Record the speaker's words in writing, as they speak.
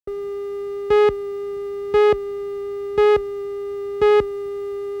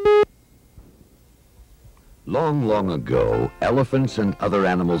Long, long ago, elephants and other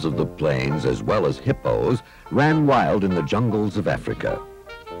animals of the plains, as well as hippos, ran wild in the jungles of Africa.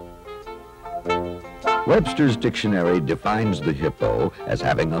 Webster's dictionary defines the hippo as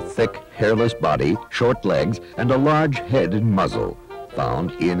having a thick, hairless body, short legs, and a large head and muzzle,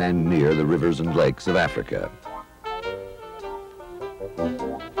 found in and near the rivers and lakes of Africa.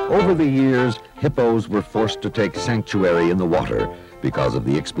 Over the years, hippos were forced to take sanctuary in the water because of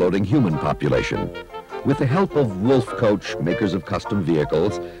the exploding human population. With the help of Wolfe Coach, makers of custom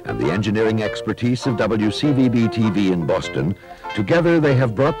vehicles, and the engineering expertise of WCVB TV in Boston, together they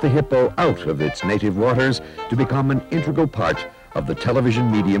have brought the hippo out of its native waters to become an integral part of the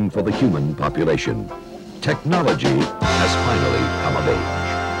television medium for the human population. Technology has finally come of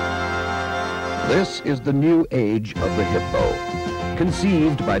age. This is the new age of the hippo.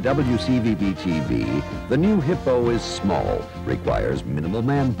 Conceived by WCVB TV, the new Hippo is small, requires minimal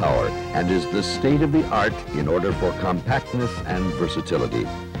manpower, and is the state-of-the-art in order for compactness and versatility.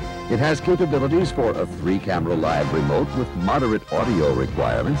 It has capabilities for a 3-camera live remote with moderate audio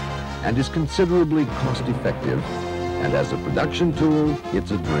requirements and is considerably cost-effective. And as a production tool, it's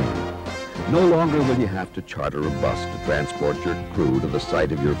a dream. No longer will you have to charter a bus to transport your crew to the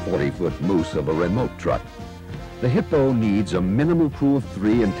site of your 40-foot moose of a remote truck. The Hippo needs a minimal crew of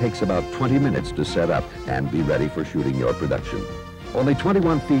 3 and takes about 20 minutes to set up and be ready for shooting your production. Only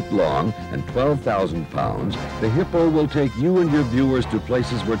 21 feet long and 12,000 pounds, the Hippo will take you and your viewers to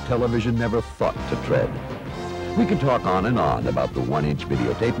places where television never thought to tread. We could talk on and on about the 1-inch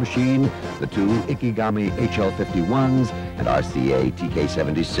videotape machine, the 2 Ikegami HL51s, and RCA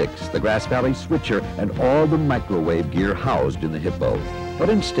TK76, the Grass Valley switcher, and all the microwave gear housed in the Hippo. But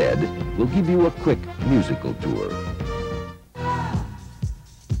instead, we'll give you a quick musical tour.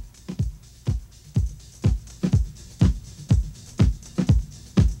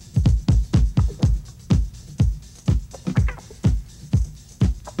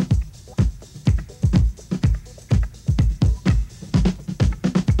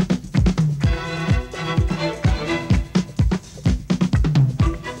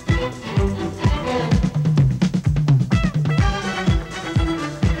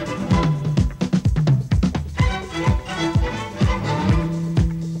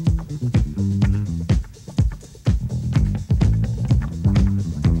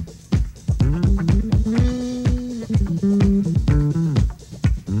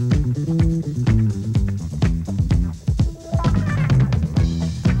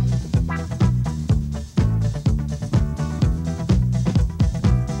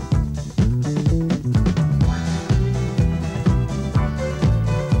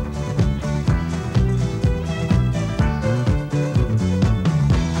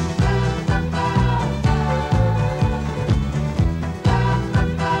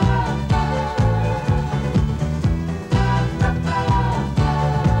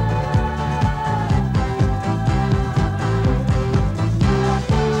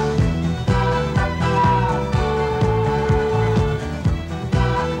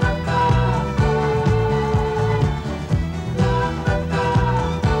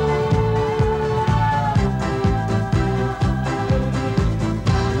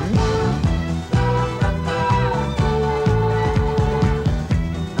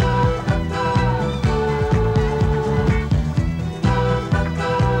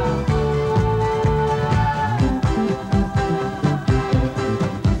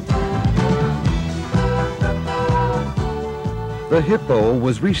 The Hippo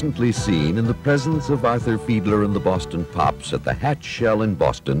was recently seen in the presence of Arthur Fiedler and the Boston Pops at the Hatch Shell in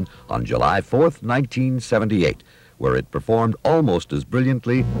Boston on July 4th, 1978, where it performed almost as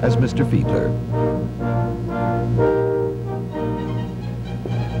brilliantly as Mr. Fiedler.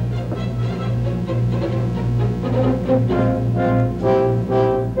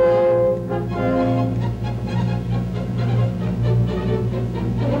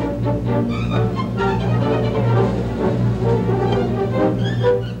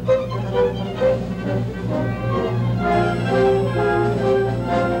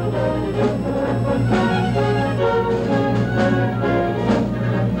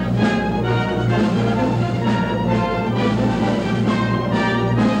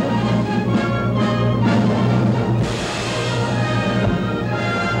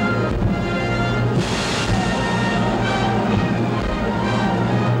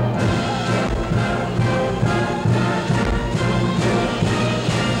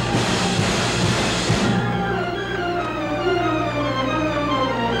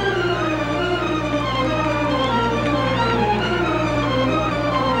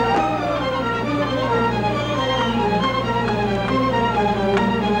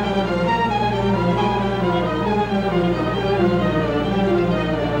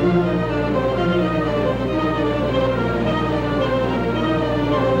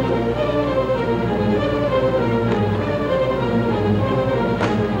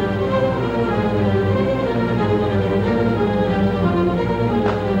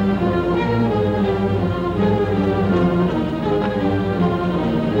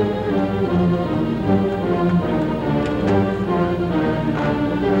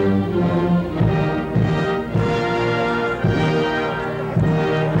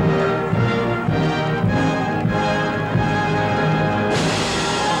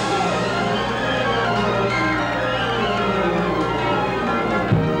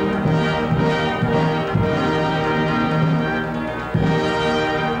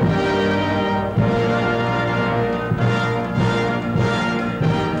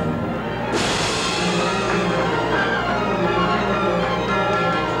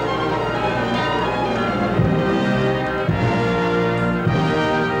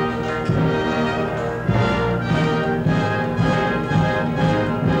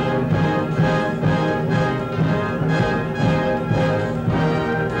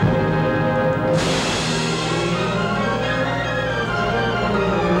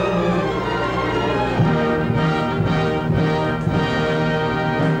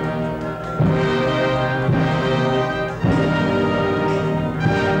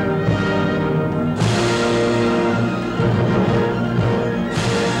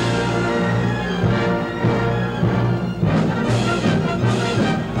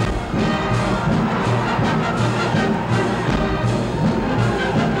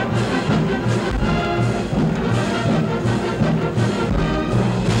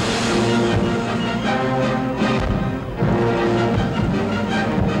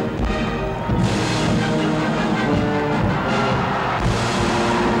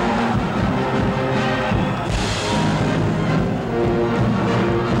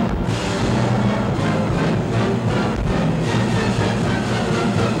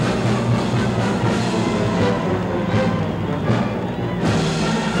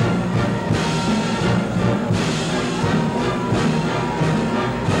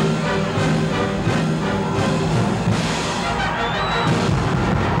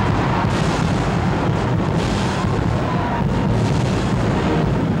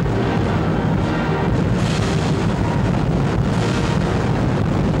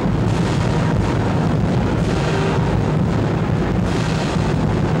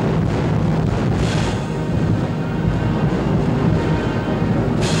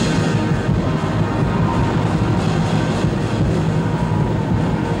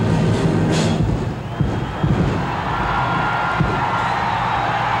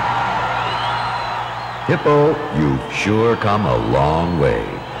 Hippo, you've sure come a long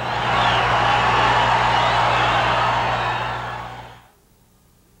way.